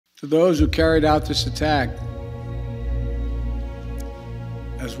To those who carried out this attack,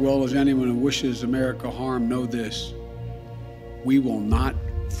 as well as anyone who wishes America harm, know this: we will not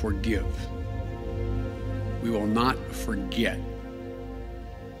forgive. We will not forget.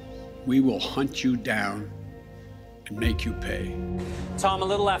 We will hunt you down and make you pay. Tom, a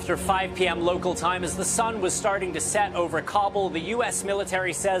little after 5 p.m. local time, as the sun was starting to set over Kabul, the U.S.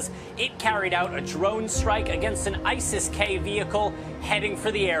 military says it carried out a drone strike against an ISIS-K vehicle heading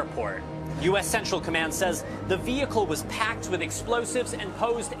for the airport. U.S. Central Command says the vehicle was packed with explosives and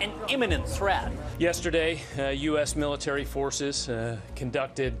posed an imminent threat. Yesterday, U.S. military forces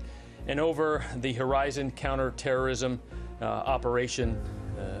conducted an over-the-horizon counterterrorism operation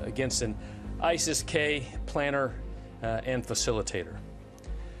against an ISIS-K planner and facilitator.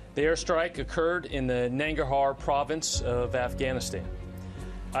 The airstrike occurred in the Nangarhar province of Afghanistan.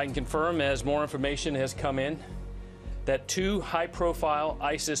 I can confirm, as more information has come in, that 2 high-profile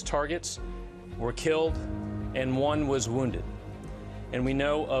ISIS targets were killed and 1 was wounded. And we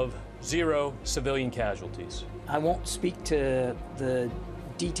know of 0 civilian casualties. I won't speak to the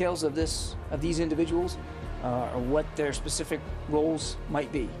details of these individuals or what their specific roles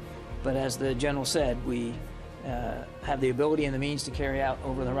might be. But as the general said, we have the ability and the means to carry out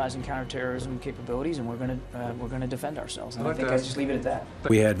over-the-horizon counterterrorism capabilities, and we're going to defend ourselves. And I think I just leave it at that.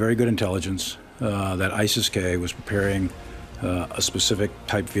 We had very good intelligence that ISIS-K was preparing a specific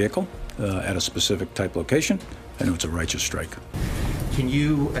type vehicle at a specific type location, and it was a righteous strike. Can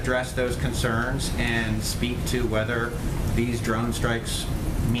you address those concerns and speak to whether these drone strikes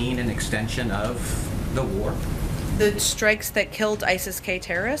mean an extension of the war? The strikes that killed ISIS-K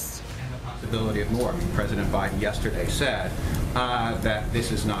terrorists? And the possibility of more. President Biden yesterday said that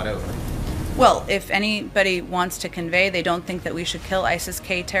this is not over. Well, if anybody wants to convey they don't think that we should kill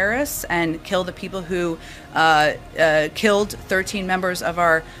ISIS-K terrorists and kill the people who killed 13 members of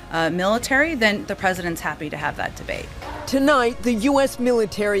our military, then the president's happy to have that debate. Tonight, the U.S.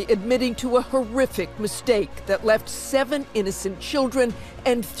 military admitting to a horrific mistake that left 7 innocent children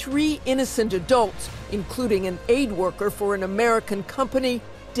and 3 innocent adults, including an aid worker for an American company,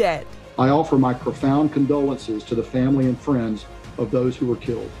 dead. I offer my profound condolences to the family and friends of those who were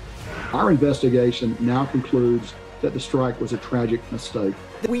killed. Our investigation now concludes that the strike was a tragic mistake.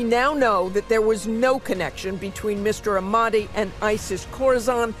 We now know that there was no connection between Mr. Ahmadi and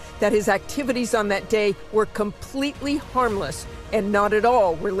ISIS-Khorasan, that his activities on that day were completely harmless and not at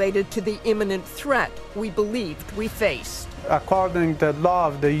all related to the imminent threat we believed we faced. According to the law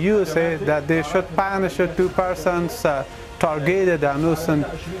of the USA, that they should punish 2 persons targeted innocent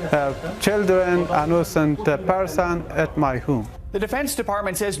children, innocent person at my home. The Defense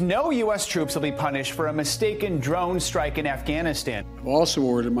Department says no U.S. troops will be punished for a mistaken drone strike in Afghanistan. I've also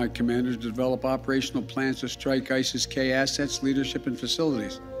ordered my commanders to develop operational plans to strike ISIS-K assets, leadership, and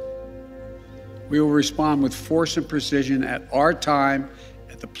facilities. We will respond with force and precision at our time,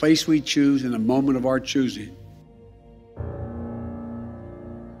 at the place we choose, in the moment of our choosing.